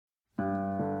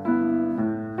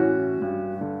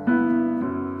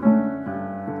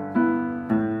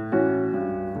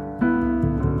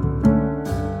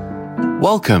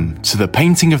Welcome to the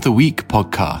Painting of the Week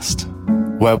podcast,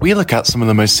 where we look at some of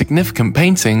the most significant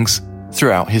paintings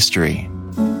throughout history.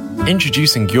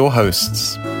 Introducing your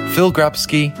hosts, Phil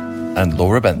Grabsky and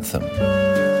Laura Bentham.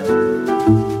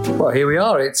 Well, here we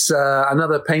are. It's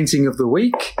another Painting of the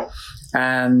Week.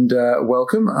 And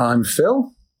welcome. I'm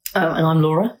Phil. And I'm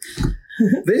Laura.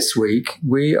 This week,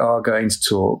 we are going to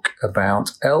talk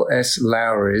about L.S.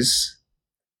 Lowry's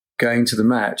Going to the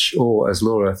Match, or as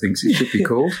Laura thinks it should be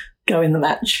called, Go in the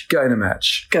Match. Go in the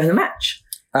Match. Go in the Match.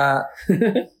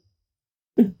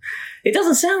 It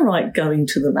doesn't sound right, going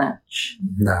to the match.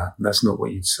 No, that's not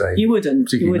what you'd say. You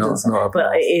wouldn't. Not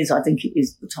but it is. I think it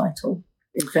is the title,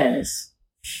 in fairness.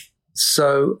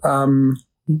 So,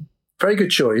 very good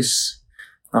choice,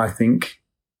 I think,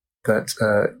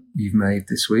 that you've made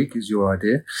this week is your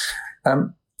idea.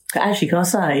 Actually, can I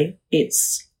say,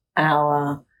 it's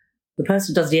the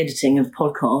person who does the editing of the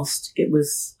podcast, it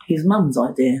was his mum's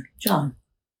idea, Jo.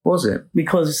 Was it?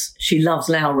 Because she loves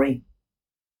Lowry.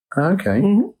 Okay.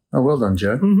 Mm-hmm. Oh, well done,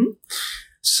 Jo. Mm-hmm.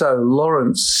 So,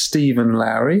 Lawrence Stephen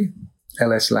Lowry,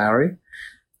 L.S. Lowry.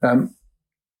 A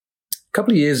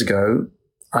couple of years ago,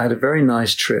 I had a very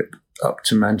nice trip up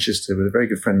to Manchester with a very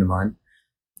good friend of mine,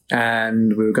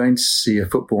 and we were going to see a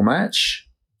football match,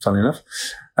 funnily enough.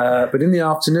 But in the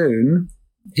afternoon,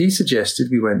 he suggested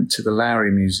we went to the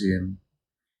Lowry Museum.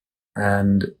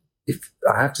 And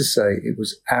I have to say, it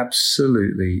was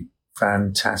absolutely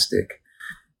fantastic.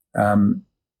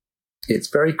 It's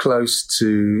very close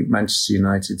to Manchester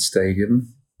United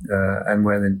Stadium, and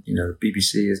where the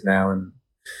BBC is now. And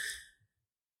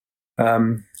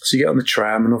so you get on the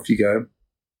tram and off you go.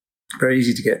 Very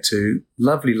easy to get to.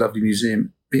 Lovely, lovely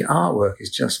museum. The artwork is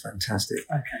just fantastic.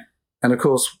 Okay. And of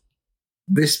course,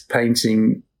 this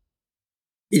painting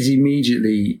is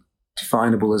immediately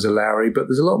definable as a Lowry, but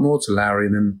there's a lot more to Lowry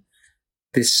than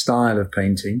this style of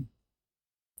painting.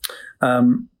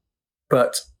 But,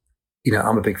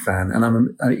 I'm a big fan, and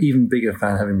I'm an even bigger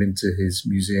fan having been to his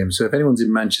museum. So if anyone's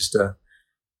in Manchester,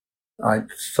 I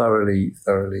thoroughly...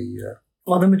 Are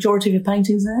the majority of your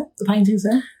paintings there? The paintings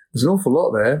there? There's an awful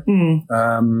lot there.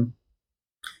 Mm.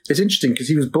 It's interesting because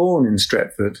he was born in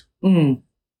Stretford,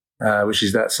 which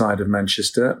is that side of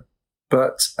Manchester,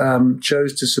 but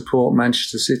chose to support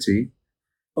Manchester City.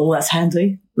 Oh, that's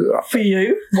handy for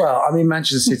you. Well, I mean,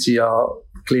 Manchester City are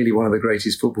clearly one of the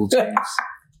greatest football teams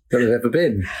that have ever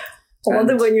been. I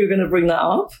wonder when you were going to bring that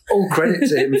up. All credit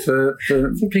to him for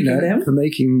picking them, for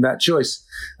making that choice.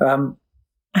 I mean,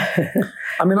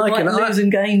 I can lose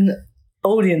and gain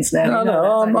audience now.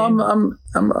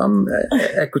 I'm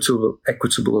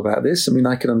equitable about this. I mean,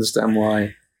 I can understand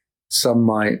why some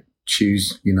might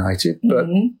choose United, but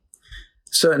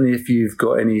certainly if you've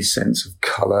got any sense of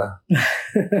colour,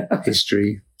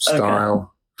 history,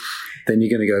 style, then you're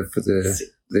going to go for the.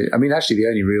 I mean, actually, the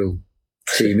only real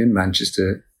team in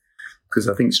Manchester, because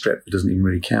I think Stretford doesn't even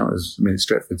really count as. I mean,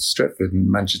 Stretford's Stretford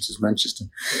and Manchester's Manchester.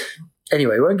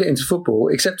 Anyway, we won't get into football,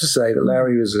 except to say that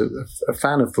Lowry was a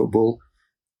fan of football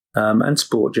and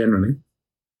sport generally.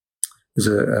 He was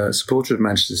a supporter of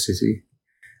Manchester City.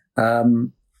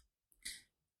 For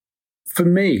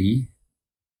me,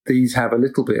 these have a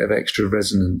little bit of extra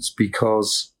resonance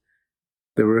because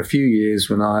there were a few years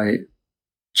when a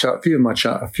few of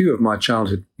my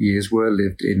childhood years were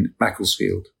lived in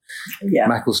Macclesfield. Yeah.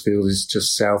 Macclesfield is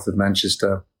just south of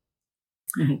Manchester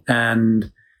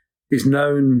and is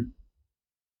known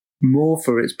more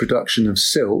for its production of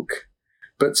silk,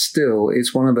 but still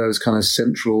it's one of those kind of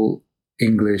central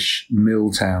English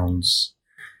mill towns.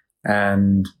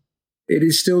 And it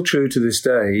is still true to this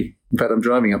day. In fact, I'm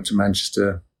driving up to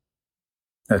Manchester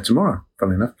tomorrow,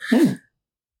 funnily enough.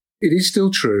 It is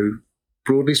still true,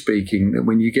 broadly speaking, that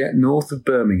when you get north of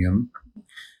Birmingham,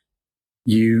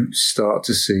 you start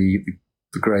to see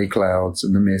the grey clouds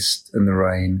and the mist and the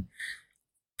rain.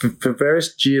 For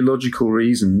various geographic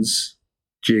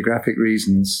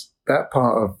reasons, that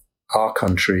part of our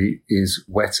country is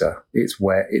wetter. It's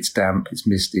wet, it's damp, it's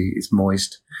misty, it's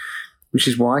moist, which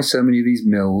is why so many of these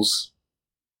mills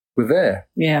were there.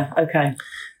 Yeah, okay.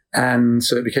 And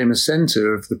so it became a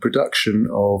centre of the production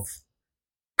of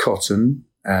cotton,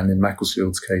 and in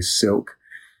Macclesfield's case, silk,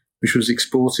 which was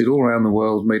exported all around the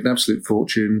world, made an absolute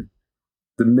fortune.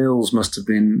 The mills must have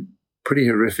been pretty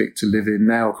horrific to live in.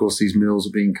 Now, of course, these mills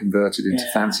are being converted into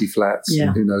fancy flats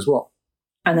and who knows what.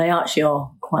 And they actually are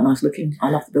quite nice looking. I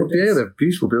love the buildings. Yeah, they're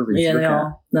beautiful buildings. Yeah, they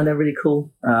are. No, they're really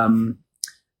cool.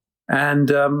 But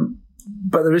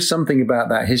there is something about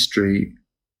that history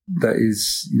that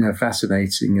is,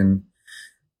 fascinating, and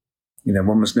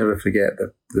one must never forget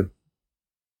that the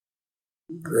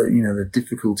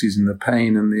difficulties and the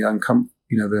pain and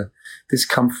the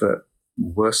discomfort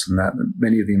worse than that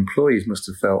many of the employees must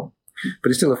have felt. But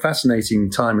it's still a fascinating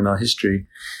time in our history.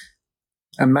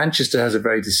 And Manchester has a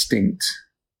very distinct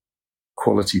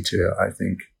quality to it, I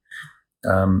think.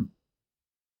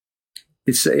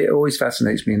 It always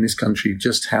fascinates me in this country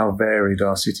just how varied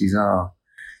our cities are.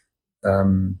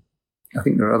 I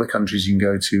think there are other countries you can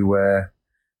go to where there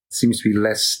seems to be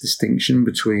less distinction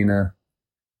between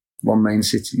one main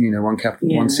city, one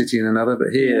capital, one city and another.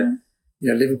 But here,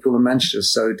 Liverpool and Manchester are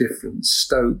so different.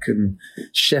 Stoke and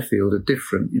Sheffield are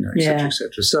different, et cetera, et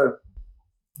cetera. So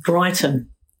Brighton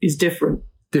is different.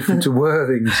 Different to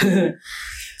Worthing,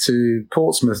 to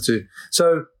Portsmouth.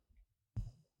 So,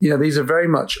 these are very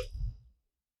much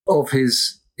of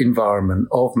his environment,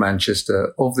 of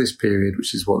Manchester, of this period,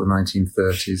 which is what, the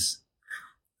 1930s.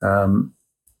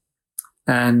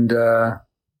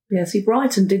 See,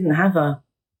 Brighton didn't have an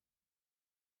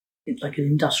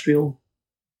industrial.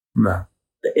 No.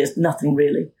 It's nothing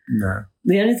really. No.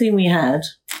 The only thing we had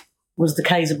was the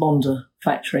Kaiser Bonda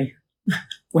factory,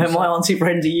 where my Auntie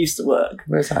Brenda used to work.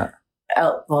 Where's that?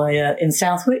 Out by in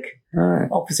Southwick,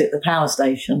 opposite the power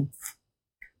station.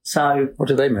 So, what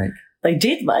do they make? They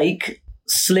did make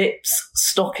slips,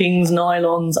 stockings,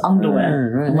 nylons,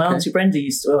 underwear. Right, my Auntie Brenda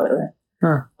used to work there.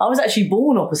 Huh. I was actually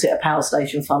born opposite a power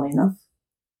station, funny enough.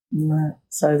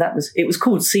 So it was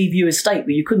called Seaview Estate,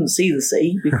 but you couldn't see the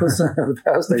sea because the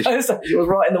power station was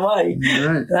right in the way.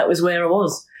 Right. That was where I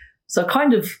was. So I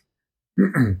kind of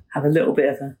have a little bit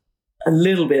of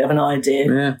an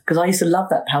idea, because I used to love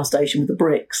that power station with the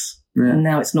bricks, and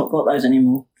now it's not got those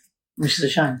anymore, which is a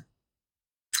shame.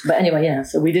 But anyway,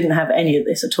 so we didn't have any of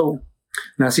this at all.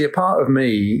 Now, see, a part of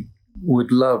me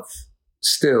would love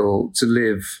still to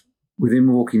live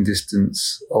within walking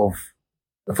distance of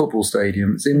a football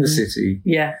stadium. It's in the city.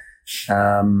 Yeah.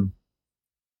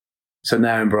 So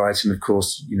now in Brighton, of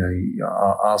course,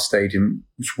 our stadium,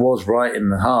 which was right in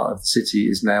the heart of the city,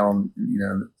 is now on,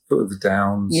 the foot of the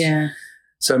Downs. Yeah.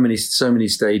 So many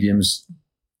stadiums.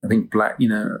 I think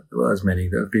there's many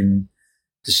that have been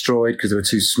destroyed because they were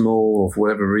too small or for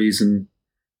whatever reason,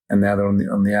 and now they're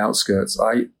on the outskirts.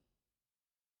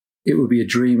 It would be a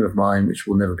dream of mine, which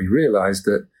will never be realised,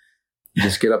 that you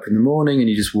just get up in the morning and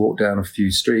you just walk down a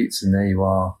few streets and there you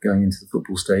are going into the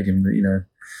football stadium.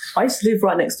 I used to live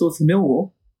right next door to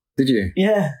Millwall. Did you?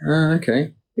 Yeah. Oh,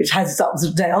 okay. Which has its ups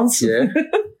and downs. Yeah.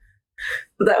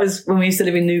 But that was when we used to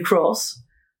live in New Cross.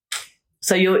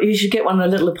 So you should get a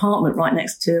little apartment right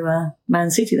next to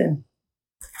Man City then.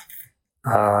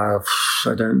 I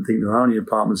don't think there are any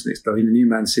apartments next door. The new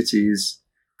Man City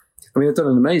they've done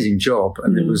an amazing job,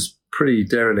 and it was pretty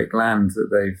derelict land that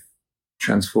they've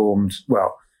transformed.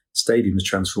 Well, the stadium was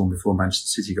transformed before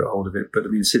Manchester City got hold of it, but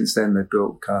since then they've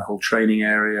built a whole training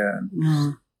area,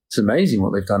 and it's amazing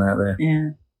what they've done out there.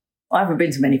 Yeah, I haven't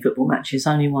been to many football matches.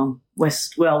 Only one.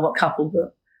 What couple?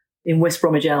 But in West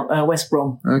Brom.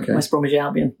 Okay. West Bromwich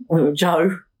Albion. With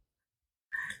Jo.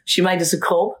 She made us a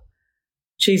cob,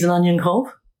 cheese and onion cob.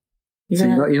 So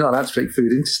you're not allowed to take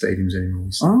food into stadiums anymore.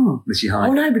 Unless you hide.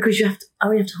 Oh no, because you have to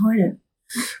hide it.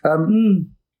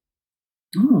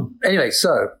 Anyway,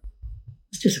 so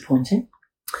it's disappointing.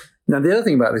 Now the other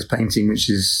thing about this painting, which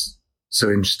is so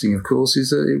interesting, of course,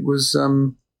 is that it was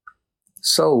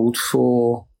sold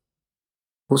for,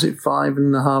 was it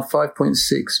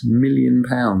 £5.6 million?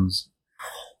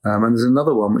 And there's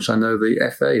another one which I know the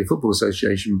FA, Football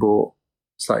Association, bought,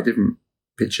 slightly different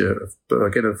picture but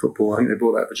again of football. I think they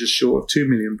bought that for just short of £2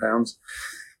 million.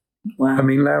 Wow.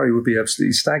 Larry would be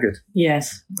absolutely staggered.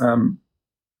 Yes.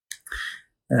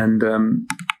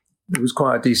 There was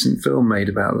quite a decent film made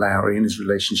about Lowry and his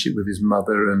relationship with his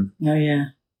mother, and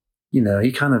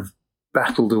he kind of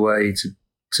battled away to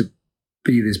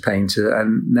be this painter,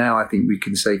 and now I think we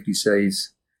can safely say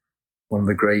he's one of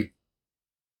the great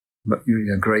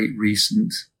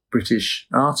recent British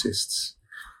artists.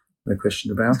 No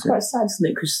question about it. It's quite sad, isn't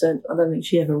it? Because I don't think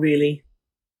she ever really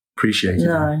appreciated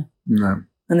him. No.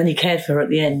 And then he cared for her at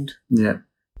the end. Yeah.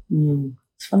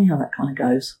 It's funny how that kind of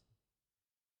goes.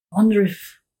 I wonder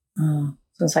if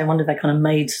they kind of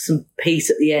made some peace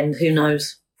at the end. Who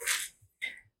knows?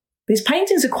 These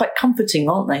paintings are quite comforting,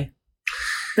 aren't they?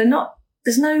 They're not.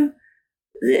 There's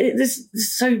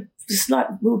like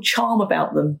real charm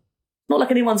about them. Not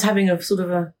like anyone's having a sort of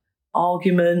a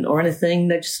argument or anything.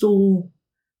 They're just all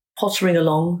pottering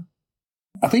along.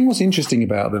 I think what's interesting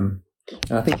about them,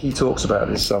 and I think he talks about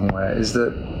this somewhere, is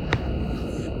that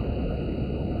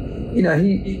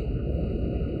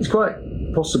it's quite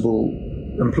possible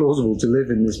and plausible to live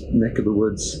in this neck of the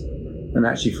woods and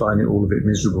actually find it all a bit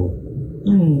miserable.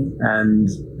 And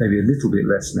maybe a little bit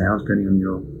less now, depending on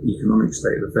your economic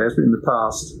state of affairs. But in the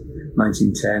past,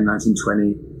 1910,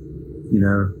 1920,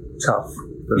 tough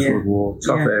First World War,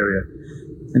 tough area.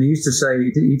 And he used to say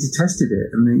he detested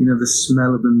it, and the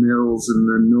smell of the mills and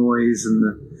the noise and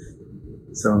the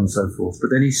so on and so forth. But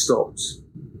then he stopped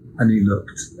and he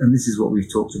looked, and this is what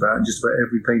we've talked about in just about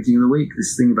every painting of the week.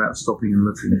 This thing about stopping and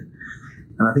looking.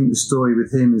 And I think the story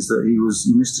with him is that he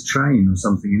missed a train or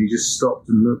something, and he just stopped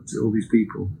and looked at all these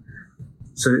people.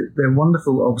 So they're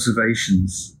wonderful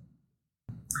observations,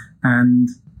 and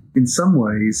in some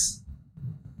ways,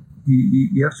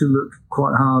 you have to look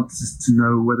quite hard to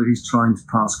know whether he's trying to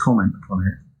pass comment upon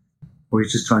it or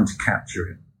he's just trying to capture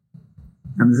it.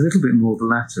 And there's a little bit more of the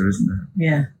latter, isn't there?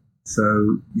 Yeah.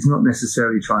 So he's not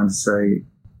necessarily trying to say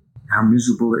how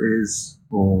miserable it is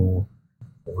or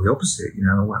the opposite,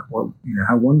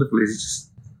 how wonderful it is. It's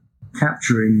just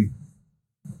capturing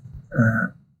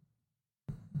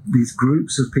these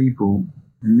groups of people,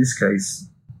 in this case,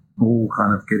 all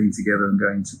kind of getting together and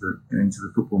going to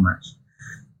the football match.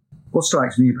 What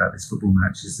strikes me about this football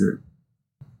match is that,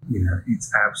 it's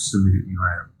absolutely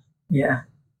round. Yeah.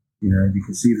 You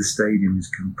can see the stadium is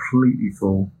completely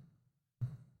full.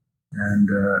 And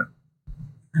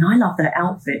I love their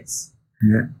outfits.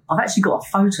 Yeah. I've actually got a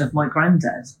photo of my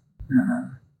granddad.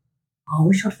 I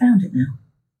wish I'd found it now.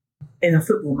 In a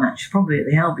football match, probably at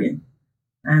the Albion.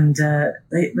 And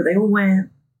they all wear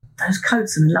those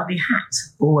coats and a lovely hat.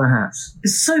 All wear hats.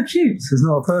 It's so cute. There's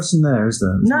not a person there, is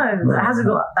there? No, that hasn't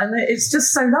got. And it's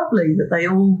just so lovely that they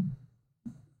all.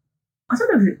 I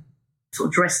don't know if it's sort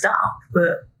of dressed up,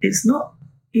 but it's not.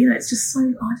 It's just so.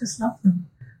 I just love them.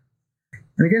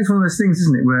 And again, it's one of those things,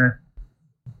 isn't it, where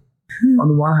on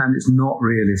the one hand, it's not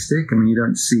realistic. I mean, you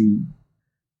don't see.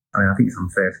 I think it's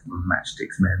unfair for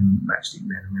matchstick men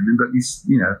and women, but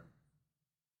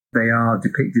they are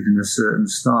depicted in a certain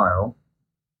style,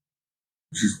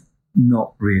 which is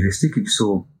not realistic. If you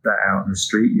saw that out in the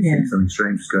street, you'd think something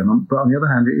strange was going on. But on the other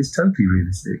hand, it is totally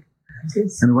realistic. It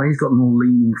is. And the way he's got them all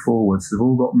leaning forwards, they've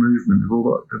all got movement, they're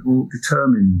all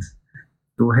determined,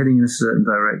 they're all heading in a certain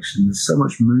direction. There's so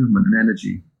much movement and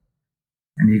energy.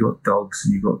 And you've got dogs,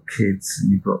 and you've got kids,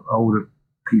 and you've got older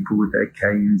people with their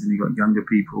canes, and you've got younger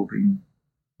people being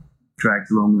dragged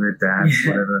along with their dads,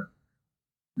 whatever.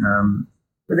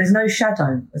 But there's no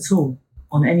shadow at all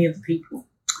on any of the people.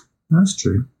 That's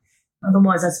true.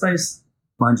 Otherwise, I suppose...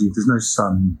 Mind you, there's no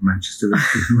sun in Manchester.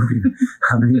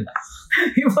 I mean...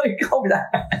 You won't go with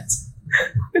that.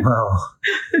 Well,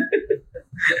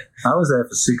 I was there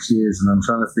for 6 years, and I'm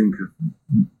trying to think of...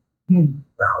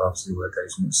 Well, obviously, there were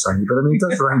days when it's sunny, but I mean, it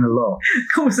does rain a lot.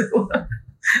 Of course it will.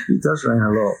 It does rain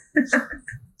a lot.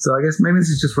 So I guess maybe this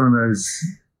is just one of those...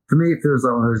 For me, it feels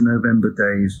like one of those November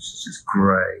days, which is just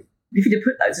grey. If you'd have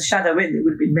put loads of shadow in, it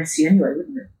would have been messy anyway,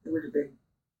 wouldn't it? It would have been.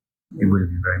 It would have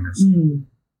been very messy.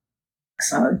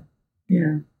 So,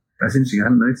 yeah. That's interesting. I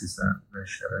hadn't noticed that. There's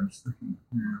shadow. I'm just looking.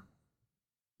 Yeah.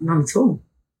 None at all.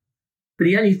 But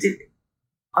he only did.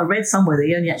 I read somewhere that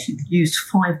he only actually used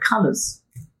 5 colours,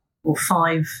 or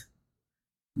 5.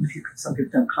 Some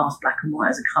people don't class black and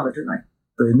white as a colour, do they?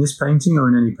 But in this painting or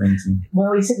in any painting?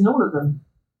 Well, he said in all of them.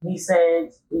 He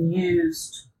said he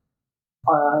used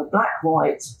black,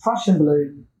 white, Prussian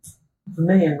blue,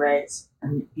 vermilion red,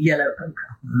 and yellow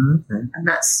ochre. Okay. And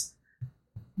that's,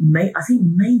 I think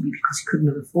maybe because he couldn't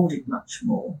have afforded much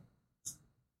more.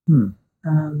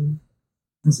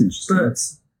 That's interesting. But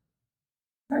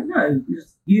I don't know.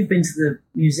 You've been to the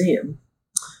museum.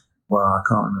 Well, I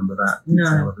can't remember that No.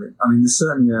 detail of it. I mean, there's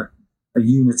certainly a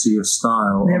unity of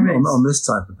style on this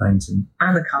type of painting.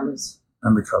 And the colours.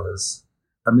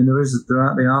 I mean,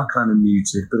 they are kind of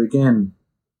muted, but again,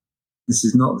 this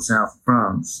is not the south of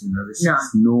France. This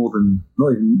is northern,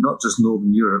 not just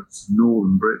northern Europe, it's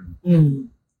northern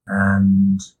Britain.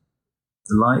 And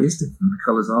the light is different, the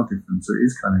colours are different, so it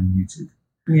is kind of muted.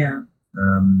 Yeah.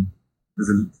 There's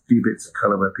a few bits of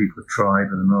colour where people have tried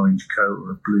with an orange coat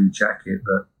or a blue jacket,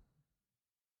 but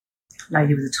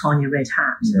lady with a tiny red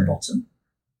hat at the bottom.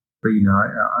 But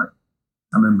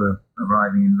I remember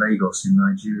arriving in Lagos in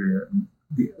Nigeria, and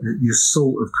the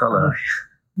assault of colour.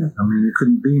 I mean, it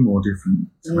couldn't be more different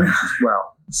to Manchester.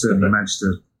 Well, certainly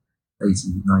Manchester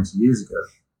 80, 90 years ago.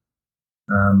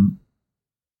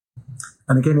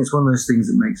 And again, it's one of those things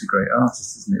that makes a great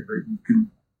artist, isn't it? That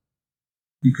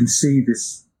you can see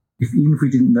this. Even if we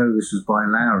didn't know this was by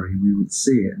Lowry, we would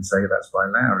see it and say that's by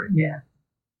Lowry. Yeah.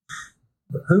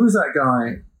 But who was that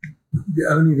guy?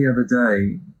 Only the other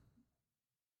day.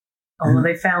 Oh, well,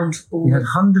 they found all. He had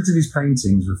hundreds of his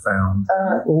paintings were found.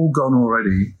 All gone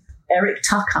already. Eric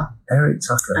Tucker.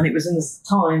 And it was in the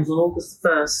Times on August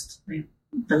 1st.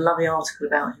 The lovely article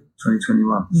about him.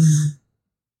 2021.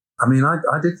 I mean,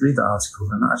 I did read that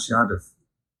article, and actually I'd have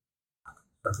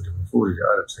I could have afforded it,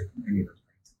 I'd have taken any of those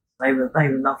paintings. They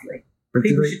were lovely. But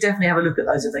people should definitely have a look at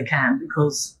those if they can,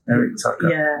 because Eric Tucker.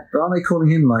 Yeah. But aren't they calling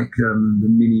him like the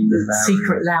mini Lowry?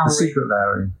 Secret Lowry? The Secret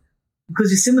Lowry.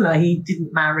 Because it's similar. He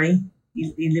didn't marry.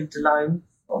 He lived alone.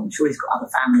 Well, I'm sure he's got other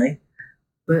family.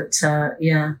 But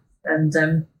and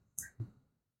a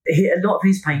lot of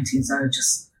his paintings are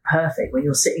just perfect when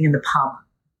you're sitting in the pub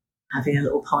having a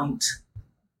little pint.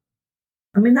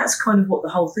 I mean, that's kind of what the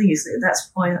whole thing is.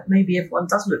 That's why maybe everyone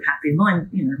does look happy. My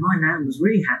nan was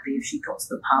really happy if she got to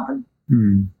the pub and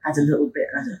had a little bit,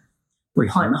 had a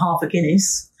pint and a half of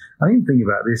Guinness. I think the thing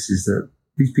about this is that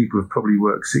these people have probably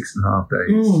worked 6.5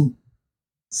 days.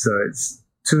 So it's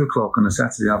 2:00 on a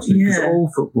Saturday afternoon. Because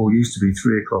all football used to be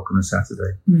 3:00 on a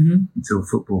Saturday until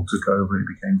football took over and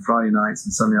it became Friday nights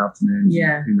and Sunday afternoons.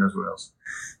 And who knows what else.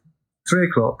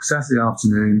 3:00 Saturday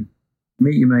afternoon,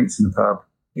 meet your mates in the pub.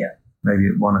 Yeah. Maybe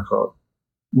at 1:00.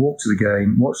 Walk to the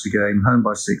game, watch the game, home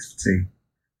by 6 for tea.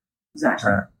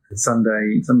 Exactly.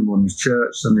 Sunday morning's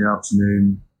church, Sunday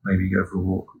afternoon, maybe you go for a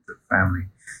walk with the family,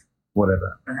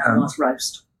 whatever. And have a nice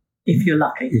roast, if you're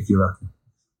lucky. If you're lucky.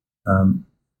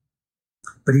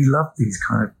 But he loved these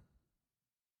kind of,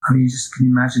 I mean, you just can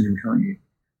imagine him, can't you?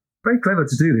 Very clever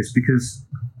to do this because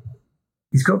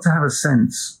he's got to have a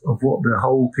sense of what the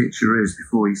whole picture is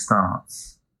before he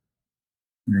starts.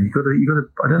 You know, you got to.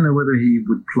 I don't know whether he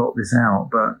would plot this out,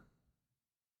 but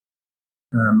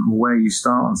where you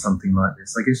start on something like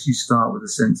this, I guess you start with a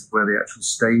sense of where the actual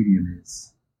stadium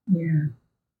is. Yeah.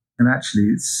 And actually,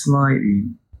 it's slightly.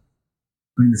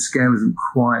 I mean, the scale isn't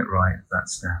quite right at that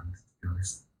stand, to be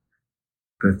honest.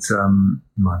 But in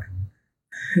my opinion,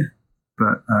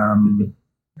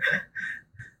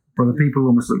 but the people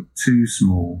almost look too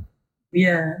small.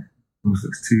 Yeah. Almost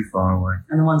looks too far away.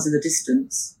 And the ones in the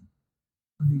distance.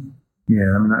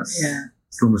 Yeah, I mean,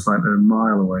 it's almost like they're a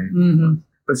mile away.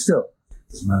 But still, it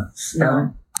doesn't matter.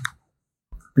 No.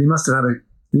 He must have had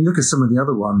when you look at some of the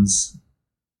other ones,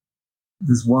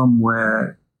 there's one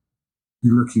where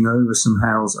you're looking over some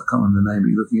houses, I can't remember the name, but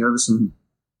you're looking over some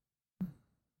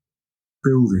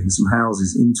buildings, some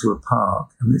houses into a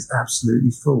park, and it's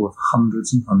absolutely full of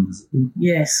hundreds and hundreds of people.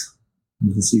 Yes. And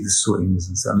you can see the swings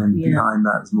and stuff. And then behind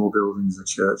that, there's more buildings, a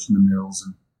church and the mills,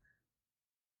 and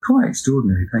quite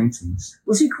extraordinary paintings.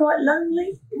 Was he quite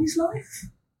lonely in his life?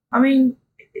 I mean,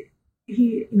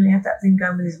 he had that thing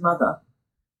going with his mother,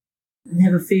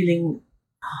 never feeling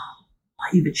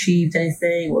like you've achieved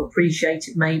anything or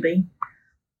appreciated maybe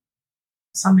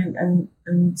something,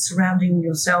 and surrounding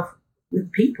yourself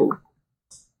with people,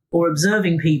 or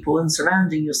observing people and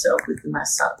surrounding yourself with them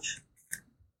as such.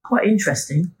 Quite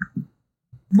interesting.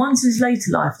 Once in his later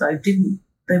life, though,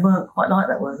 they weren't quite like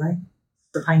that, were they?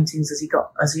 The paintings as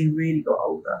he really got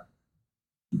older,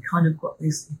 he kind of got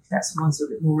these. That's the ones that are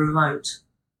a bit more remote,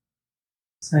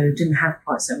 so didn't have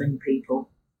quite so many people.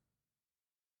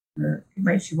 It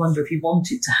makes you wonder if he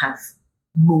wanted to have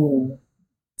more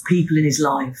people in his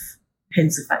life.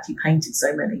 Hence the fact he painted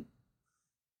so many.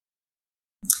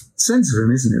 The sense of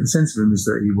him, isn't it? The sense of him is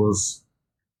that he was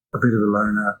a bit of a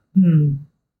loner.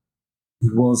 He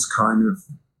was kind of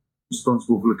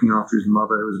responsible for looking after his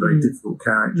mother, who was a very difficult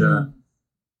character.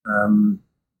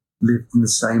 Lived in the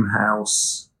same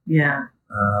house. Yeah.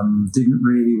 Didn't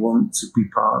really want to be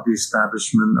part of the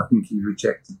establishment. I think he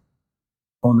rejected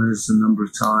honours a number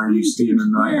of times.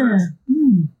 Stephen Knight.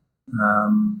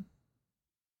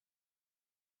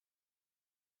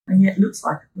 And yet it looks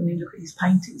like when you look at his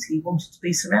paintings, he wanted to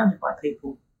be surrounded by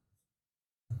people.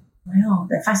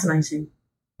 They're fascinating.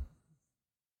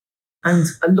 And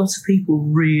a lot of people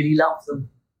really love them.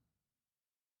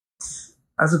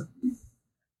 As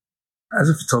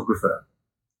a photographer,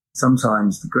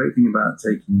 sometimes the great thing about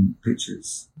taking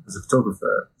pictures as a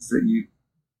photographer is that you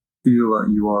feel like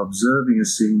you are observing a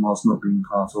scene whilst not being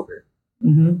part of it.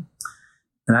 And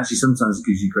actually sometimes it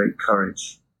gives you great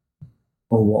courage,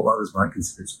 or what others might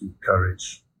consider to be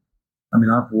courage. I mean,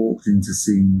 I've walked into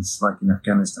scenes like in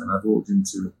Afghanistan. I've walked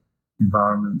into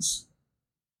environments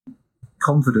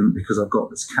confident because I've got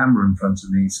this camera in front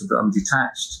of me, so that I'm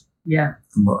detached. Yeah.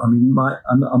 From what, I mean,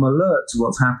 I'm alert to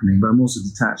what's happening, but I'm also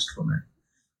detached from it.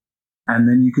 And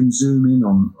then you can zoom in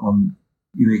on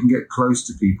you can get close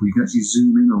to people. You can actually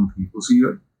zoom in on people.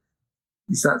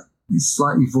 So it's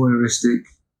slightly voyeuristic,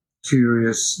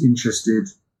 curious, interested.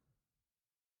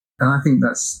 And I think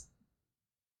that's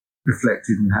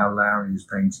reflected in how Lowry is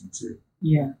painting too.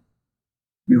 Yeah.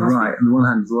 You're right. On the one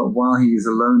hand, while he is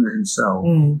a loner himself,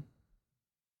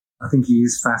 I think he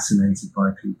is fascinated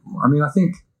by people. I mean, I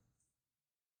think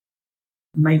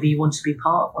maybe he wanted to be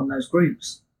part of one of those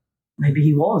groups. Maybe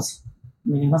he was. I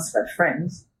mean, he must have had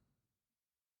friends.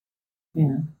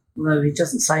 Although he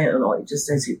doesn't say it a lot, he just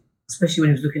says it, especially when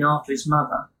he was looking after his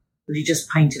mother, that he just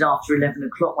painted after 11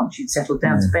 o'clock once she'd settled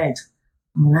down to bed.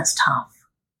 I mean, that's tough.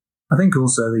 I think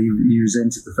also that he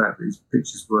resented the fact that his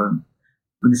pictures weren't,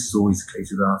 and this is always the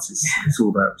case with artists, it's all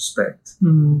about respect.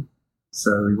 Mm.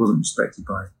 So he wasn't respected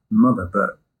by his mother,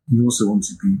 but he also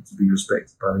wanted to be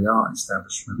respected by the art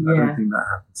establishment. I don't think that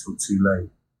happened till too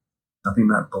late. I think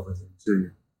that bothered him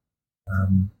too.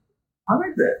 I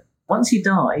read that once he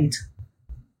died,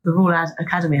 the Royal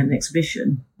Academy had an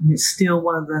exhibition, and it's still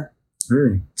one of the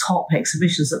top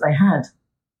exhibitions that they had.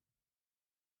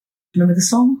 Remember the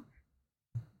song?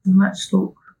 The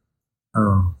Matchstalk?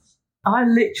 Oh. I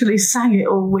literally sang it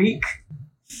all week.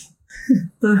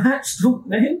 The Matchstalk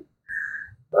Men.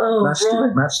 Oh,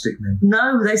 Matchstick Men.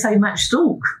 No, they say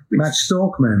Matchstalk.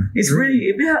 Matchstalk Men. It's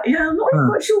really I'm not even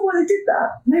quite sure why they did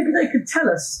that. Maybe they could tell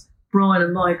us, Brian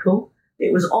and Michael.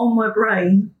 It was on my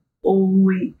brain all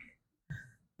week.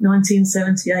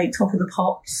 1978, Top of the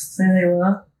Pops. There they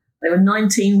were. They were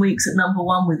 19 weeks at number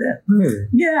 1 with it. Really?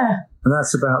 Yeah. And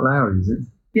that's about Lowry, is it?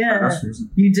 Yeah.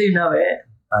 You do know it.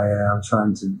 I'm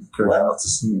trying to encourage you not to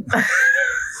sing it.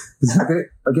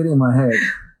 I get it in my head.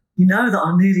 You know that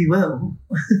I nearly will.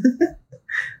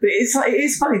 But it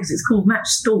is funny because it's called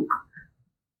Matchstalk.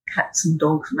 Cats and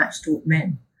Dogs, Matchstalk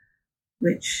Men.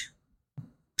 Which,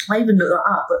 I even looked that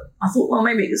up, but I thought, well,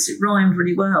 maybe it rhymed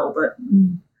really well, but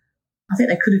I think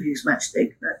they could have used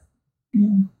matchstick. But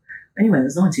anyway,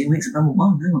 there's 19 weeks at number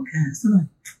 1. No one cares, do they?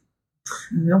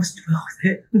 And they obviously did well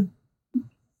with it.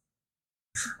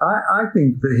 I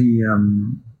think that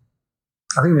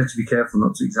I think we have to be careful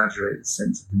not to exaggerate the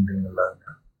sense of him being alone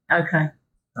now. Okay.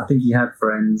 I think he had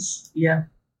friends. Yeah.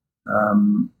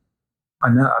 I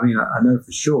know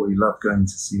for sure he loved going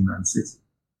to see Man City.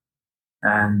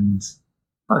 And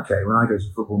okay, when I go to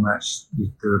a football match,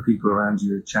 there are people around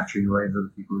you chattering away, and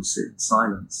other people who sit in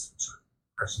silence, which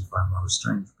I actually find rather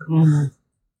strange. But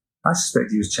I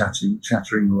suspect he was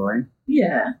chattering away.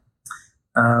 Yeah.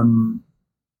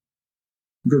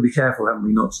 We've got to be careful, haven't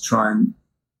we, not to try and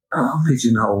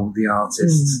pigeonhole the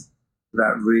artist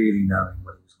without really knowing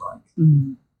what he was like.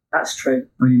 That's true.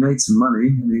 I mean, he made some money,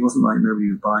 and he wasn't like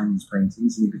nobody was buying his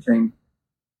paintings, and he became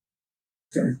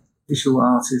an official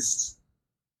artist.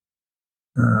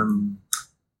 Let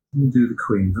me do the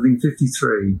Queen. I think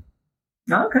 53.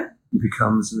 Okay. He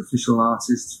becomes an official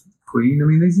artist, Queen. I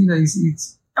mean, he's he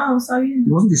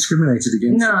wasn't discriminated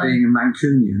against for being a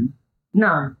Mancunian.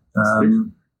 No.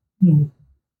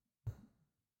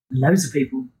 Loads of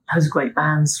people, loads of great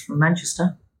bands from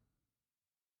Manchester.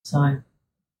 So,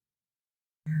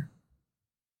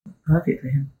 perfect for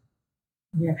him.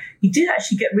 Yeah, he did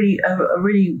actually get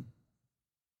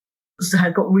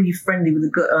got really friendly with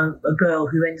a girl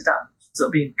who ended up sort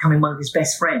of becoming one of his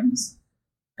best friends,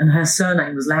 and her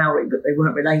surname was Lowry, but they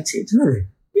weren't related. Really?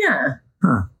 Yeah.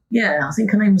 Huh. Yeah, I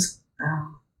think her name was.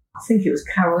 I think it was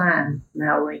Carol Ann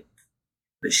Lowry,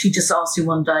 but she just asked him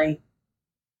one day.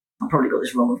 I probably got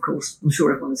this wrong, of course. I'm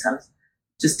sure everyone will tell us.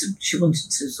 She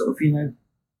wanted to sort of,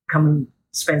 come and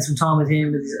spend some time with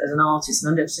him as an artist.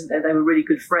 And they were really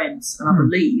good friends. And I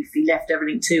believe he left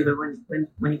everything to her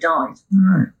when he died.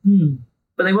 Right.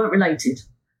 But they weren't related.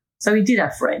 So he did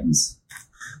have friends.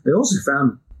 They also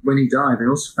found, when he died, a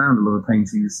lot of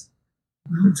paintings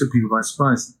that took people by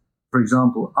surprise. For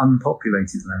example,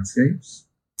 unpopulated landscapes.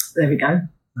 There we go.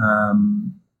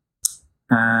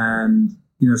 And...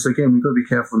 so again, we've got to be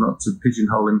careful not to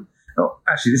pigeonhole him. Oh,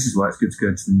 actually, this is why it's good to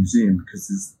go to the museum,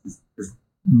 because there's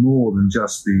more than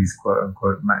just these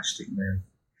quote-unquote matchstick men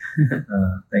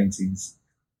paintings.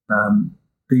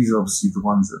 These are obviously the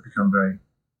ones that become very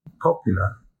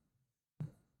popular,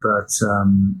 but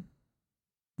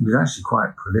he was actually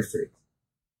quite prolific.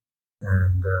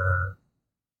 And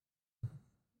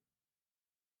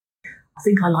I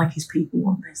think I like his people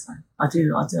on this. I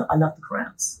do. I love the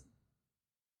crowds.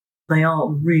 They are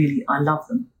really, I love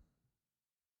them.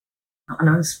 I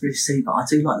know it's really silly, but I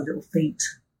do like the little feet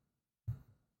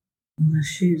and their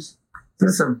shoes.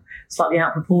 Slightly out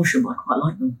of proportion, but I quite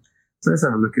like them. So let's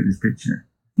have a look at this picture.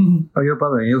 Oh, by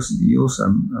the way, you also I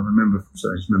remember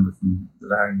from the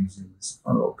Lowry Museum, there's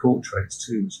a lot of portraits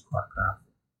too, which are quite powerful.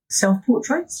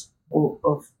 Self-portraits? Or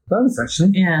of both,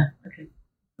 actually. Yeah, okay.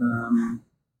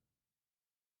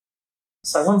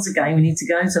 So once again, we need to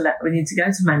go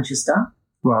to Manchester.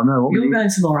 Well, no. You're going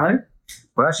tomorrow.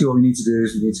 Well, actually, what we need to do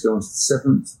is we need to go onto the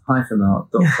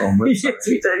 7th-art.com website. Yes,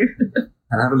 we do.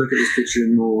 And have a look at this picture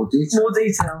in more detail. More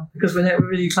detail, because we're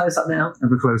really close up now.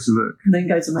 Have a closer look. And then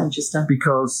go to Manchester.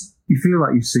 Because you feel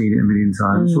like you've seen it a million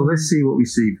times. Well, let's see what we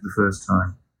see for the first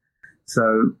time.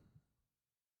 So,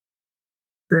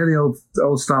 they're the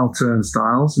old style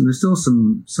turnstiles, and there's still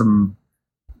some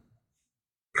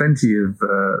plenty of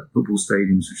football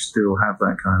stadiums which still have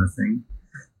that kind of thing.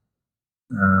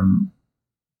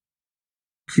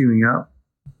 Queuing up,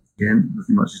 again,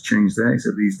 nothing much has changed there,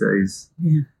 except these days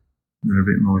they're a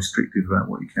bit more restrictive about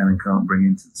what you can and can't bring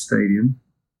into the stadium.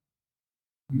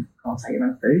 You can't take your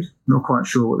own food. Not quite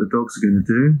sure what the dogs are going to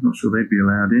do. Not sure they'd be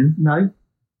allowed in. No.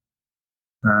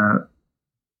 A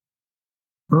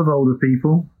lot of older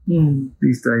people.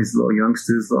 These days, a lot of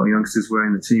youngsters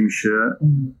wearing the team shirt.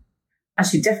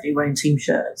 Actually, definitely wearing team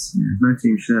shirts. Yeah, no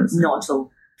team shirts. Not at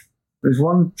all. There's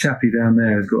one chappie down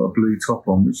there who's got a blue top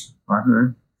on, which, I don't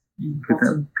know,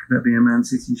 could that be a Man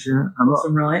City shirt?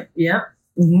 Bottom right, yeah.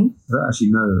 I don't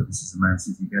actually know that this is a Man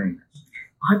City game.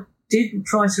 I did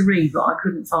try to read, but I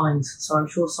couldn't find, so I'm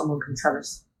sure someone can tell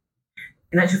us.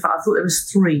 In actual fact, I thought there was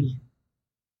 3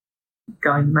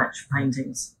 going match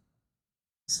paintings.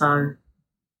 So,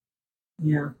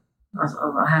 yeah,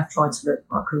 I have tried to look,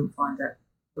 but I couldn't find out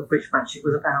which match it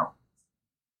was about.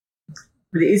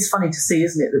 But it is funny to see,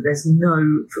 isn't it, that there's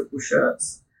no football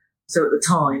shirts. So at the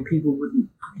time, people wouldn't,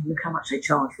 look how much they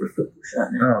charge for a football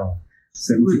shirt now. Oh,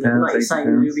 £70, like you say,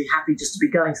 you'd be happy just to be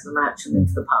going to the match and then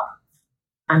to the pub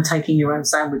and taking your own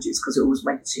sandwiches because it always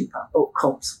makes it cheaper. Or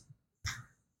cobs.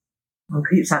 I'll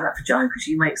keep saying that for Jo because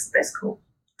she makes the best cob.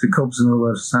 The cob's another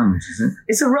word for sandwich, is it?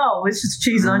 It's a roll. It's just a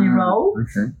cheese and onion roll.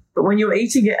 Okay. But when you're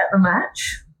eating it at the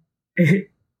match,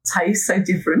 it tastes so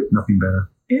different. Nothing better.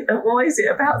 Why is it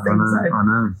about things? I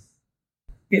know.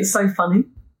 It's so funny.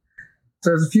 So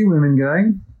there's a few women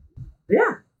going.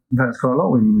 Yeah. In fact, quite a lot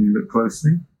of women when you look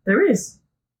closely. There is.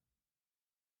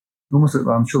 Almost like,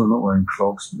 I'm sure they're not wearing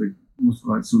clogs, but they almost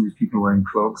like some of these people are wearing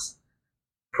clogs.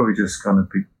 Probably just kind of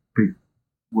big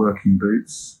working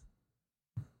boots.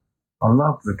 I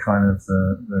love the kind of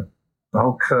the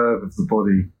whole curve of the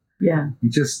body. Yeah.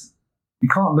 You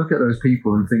can't look at those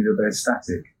people and think that they're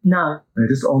static. No. They're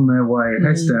just on their way,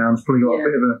 heads down. It's probably got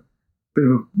a bit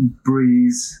of a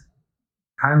breeze,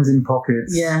 hands in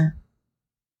pockets. Yeah.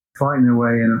 Fighting their way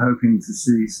in and hoping to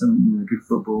see some good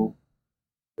football.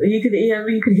 You could hear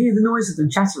the noise of them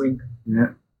chattering.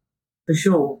 Yeah. For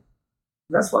sure.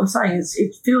 That's what I'm saying.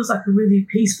 It feels like a really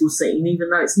peaceful scene, even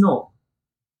though it's not.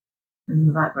 In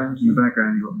the background. In the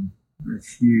background, you've got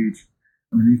this huge.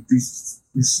 I mean, this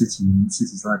city and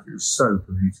cities like it was so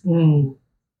polluted.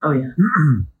 Oh, yeah.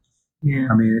 Yeah.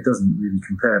 I mean, it doesn't really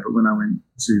compare, but when I went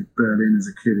to Berlin as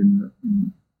a kid in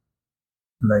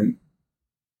late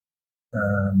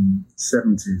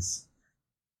 70s,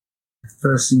 the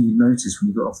first thing you notice when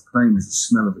you got off the plane was the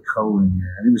smell of the coal in the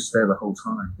air, and it was there the whole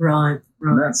time. Right.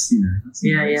 And that's in the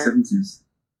 70s.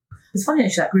 It's funny,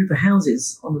 actually, that group of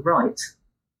houses on the right,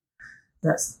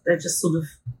 they're just sort of,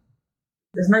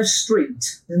 there's no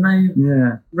street, there's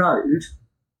no road.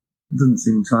 It doesn't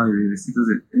seem entirely realistic, does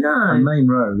it? No. The main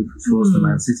road, which was the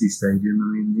Man City Stadium, I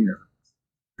mean,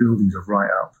 buildings are right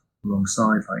up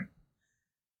alongside,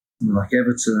 like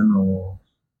Everton or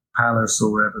Palace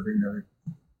or wherever,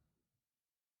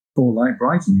 or like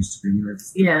Brighton used to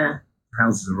be,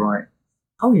 houses are right.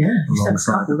 Oh, yeah. You used to have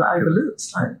a couple that overlooked,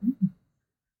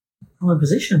 from a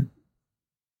position.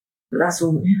 But that's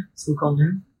all, it's all gone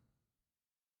now.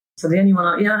 So the only one,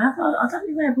 I don't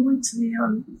think I ever went to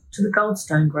the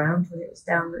Goldstone ground when it was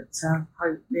down at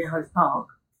near Hove Park,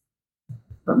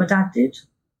 but my dad did,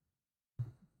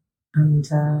 and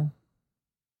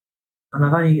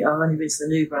I've only been to the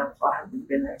new ground. I haven't really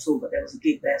been there at all, but there was a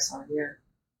gig there, so yeah.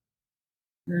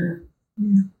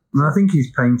 And I think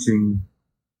he's painting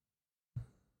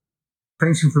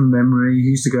from memory. He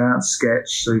used to go out and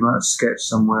sketch, so he might have sketched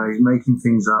somewhere. He's making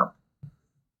things up.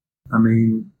 I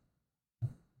mean,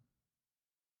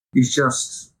 he's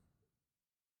just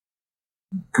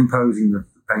composing the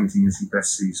painting as he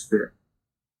best sees fit.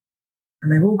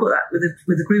 And they've all got that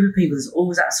with a group of people. There's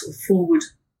always that sort of forward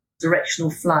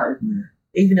directional flow. Yeah.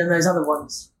 Even in those other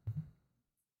ones,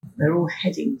 they're all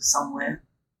heading somewhere,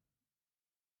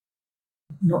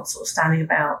 not sort of standing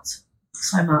about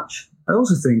so much. I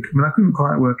also think, I couldn't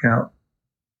quite work out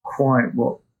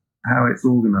how it's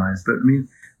organised, but I mean,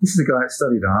 this is a guy that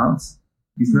studied art.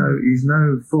 He's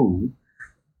no fool.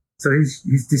 So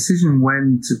his decision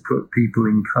when to put people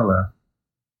in colour,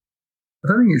 I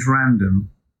don't think it's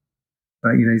random.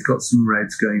 He's got some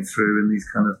reds going through and these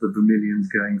kind of the vermilions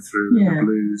going through and the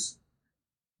blues.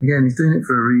 Again, he's doing it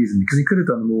for a reason because he could have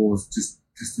done them all just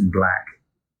in black.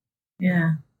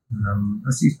 Yeah.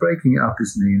 He's breaking it up,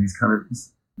 isn't he? And he's kind of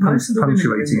most of the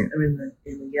punctuating it. Are in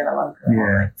the yellow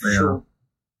ochre, for sure. Are.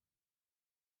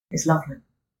 It's lovely.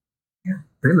 Yeah.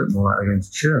 They look more like they're going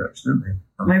to church, don't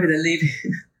they? Maybe they're leaving.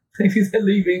 Maybe they're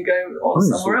leaving and going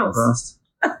somewhere else.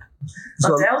 I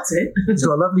doubt it. It's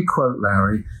got a lovely quote,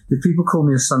 Larry. If people call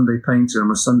me a Sunday painter,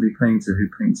 I'm a Sunday painter who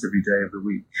paints every day of the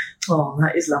week. Oh,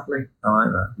 that is lovely. I like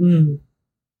that. Mm.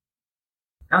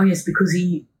 Oh, yes, because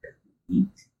he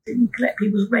didn't collect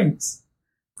people's rents.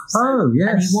 So, yes.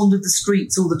 And he wandered the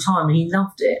streets all the time and he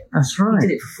loved it. That's right. He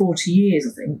did it for 40 years,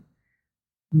 I think.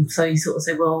 And so he sort of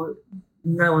said, well,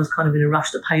 no one's kind of in a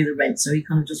rush to pay the rent, so he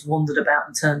kind of just wandered about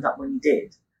and turned up when he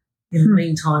did. In the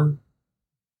meantime,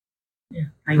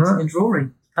 painting and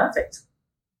drawing. Perfect.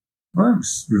 Well,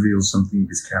 that reveals something of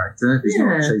his character. He's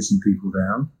not chasing people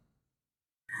down.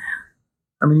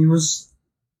 I mean,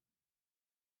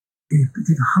 he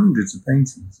did hundreds of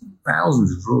paintings,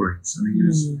 thousands of drawings. I mean, he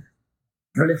was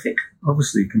prolific.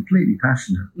 Obviously, completely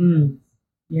passionate.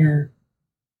 Yeah.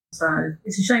 So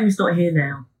it's a shame he's not here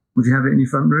now. Would you have it in your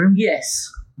front room?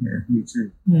 Yes. Yeah, me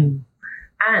too. And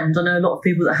I know a lot of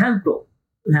people that have got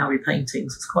Lowry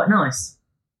paintings. It's quite nice.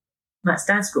 Matt's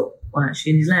dad's got one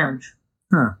actually in his lounge.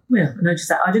 Huh. Yeah, I noticed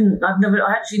that. I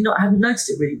hadn't noticed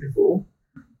it really before.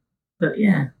 But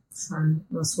yeah, so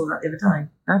I saw that the other day.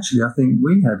 Actually, I think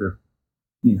we had a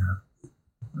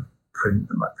print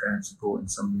that my parents had bought in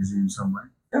some museum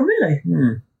somewhere. Oh, really?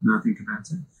 Yeah, now I think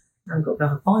about it. I've got to go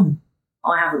and find them.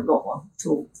 I haven't got one at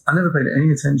all. I never paid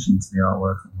any attention to the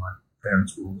artwork on my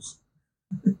parents' walls.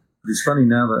 But it's funny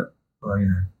now that,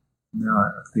 now I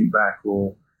think back,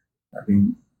 or I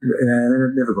mean, they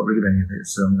never got rid of any of it,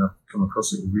 so I've come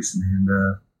across it all recently, and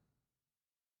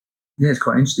it's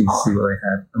quite interesting to see what they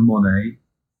had. A Monet.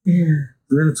 Yeah.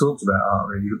 They never talked about art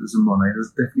really, but there's a Monet.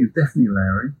 There's definitely a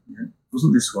Larry. Yeah. It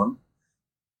wasn't this one.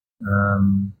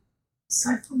 So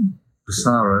funny.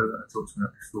 Pissarro that I talked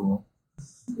about before.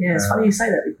 Yeah, it's funny you say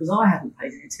that because I hadn't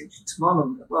paid any attention to my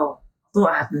mum. Well, I thought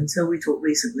I hadn't until we talked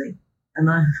recently. And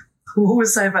I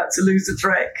always say about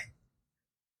Toulouse-Lautrec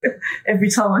every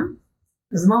time.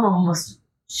 Because my mum must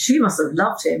have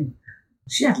loved him.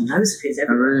 She had loads of his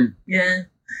everywhere. Oh, really? Yeah.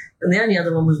 And the only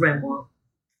other one was Renoir.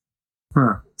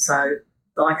 Huh. So,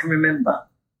 that I can remember.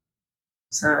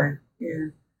 So, yeah.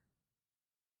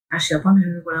 Actually, I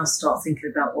wonder when I'll start thinking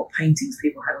about what paintings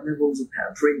people had on their walls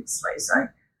about drinks, like you say,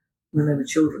 when they were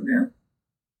children now.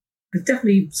 It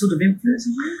definitely sort of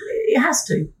influences you. It has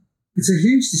to. It's a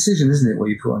huge decision, isn't it, what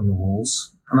you put on your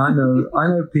walls? And I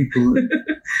know people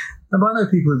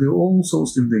who do all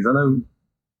sorts of different things. I know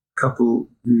a couple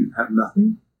who have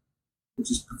nothing, who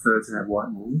just prefer to have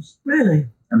white walls. Really?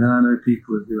 And then I know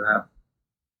people who have,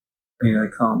 they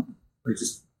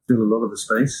just fill a lot of the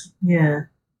space. Yeah.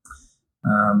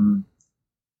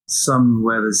 Some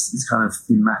where it's kind of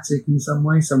thematic in some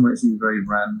way, some where it seems very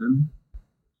random.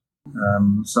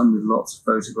 Some with lots of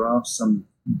photographs, some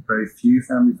very few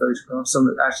family photographs, some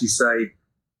that actually say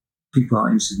people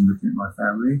aren't interested in looking at my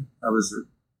family, others that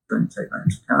don't take that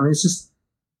into account. I mean, it's just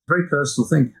a very personal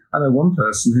thing. I know one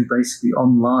person who basically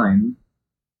online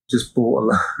just bought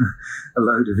a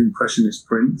load of impressionist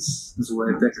prints as a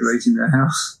way of decorating their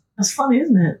house. That's funny,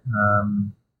 isn't it?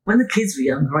 When the kids were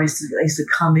younger, they used to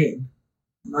come in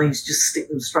and I used to just stick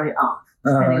them straight up,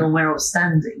 depending on where I was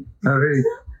standing. Oh, really?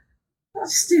 I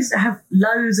just used to have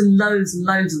loads and loads and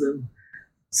loads of them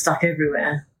stuck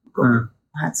everywhere. I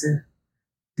had to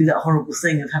do that horrible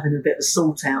thing of having a bit of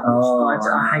salt out, which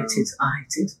I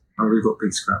hated. Oh, we've got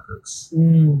big scrapbooks.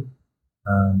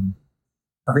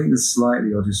 I think the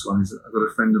slightly oddest one is I've got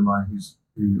a friend of mine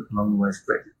who along the way has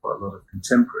collected quite a lot of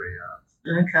contemporary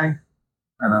art. Okay.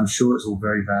 And I'm sure it's all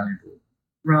very valuable.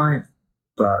 Right.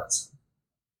 But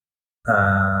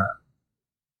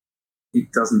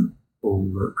it doesn't all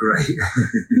look great.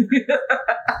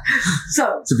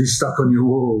 So to be stuck on your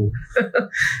wall.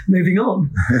 Moving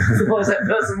on. So why does that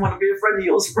person want to be a friend of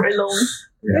yours for very long?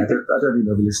 Yeah, I don't think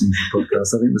they'll be listening to the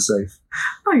podcast. I think we're safe.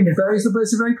 Oh, you know. But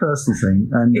it's a very personal thing.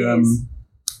 And it is.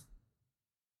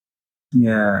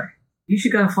 Yeah. You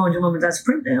should go and find your mum and dad's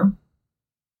print now.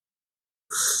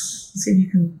 See if you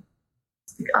can.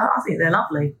 I think they're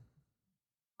lovely.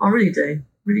 I really do.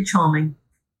 Really charming.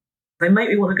 They make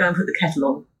me want to go and put the kettle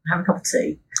on and have a cup of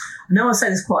tea. I know I say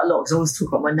this quite a lot because I always talk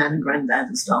about my nan and granddad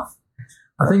and stuff.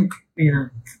 I think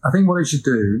what it should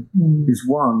do is,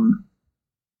 one,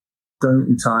 don't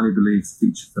entirely believe the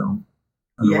feature film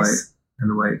and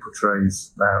the way it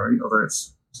portrays Larry, although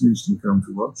it's an interesting film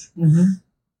to watch. Mm-hmm.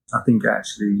 I think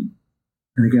actually,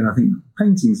 and again, I think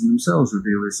paintings themselves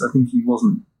reveal this. I think he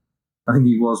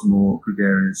was more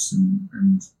gregarious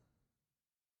and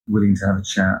willing to have a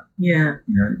chat. Yeah.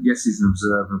 Yes, he's an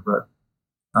observer, but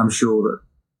I'm sure that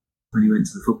when he went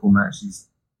to the football match, he's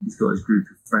got his group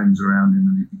of friends around him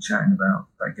and he'd be chatting about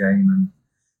that game.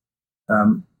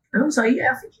 And also, I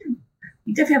think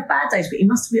he definitely had bad days, but he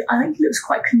must have been, I think he looks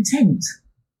quite content.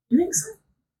 Do you think so?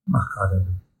 I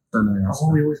don't know the answer.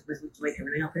 We always make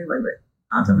everything up anyway, but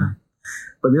I don't know.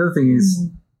 But the other thing is,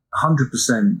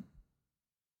 100%,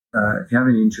 if you have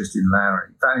any interest in Lowry,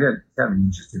 in fact, if you have any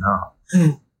interest in art,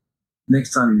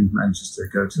 next time you leave Manchester,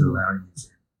 go to the Lowry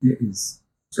Museum. It is,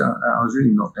 I was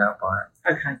really knocked out by it.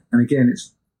 Okay. And again,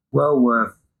 it's well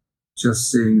worth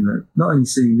just seeing that, not only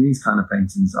seeing these kind of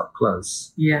paintings up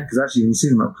close, because actually when you see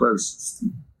them up close, it's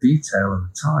the detail and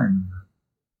the time, and the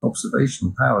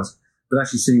observational powers, but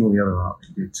actually seeing all the other art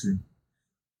you did too.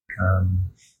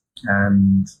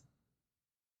 And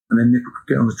then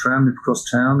get on the tram, nip across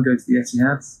town, go to the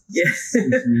Etihad,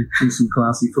 see some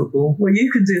classy football. Well,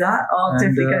 you can do that. I'll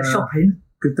definitely go shopping.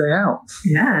 Good day out.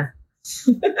 Yeah.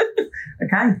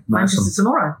 Okay, Manchester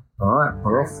tomorrow. All right,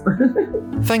 we're off.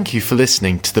 Thank you for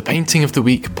listening to the Painting of the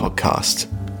Week podcast.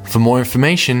 For more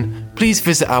information, please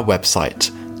visit our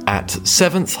website at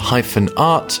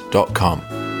seventh-art.com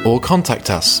or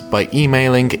contact us by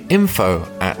emailing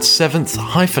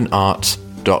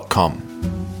info@seventh-art.com.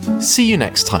 See you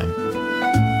next time.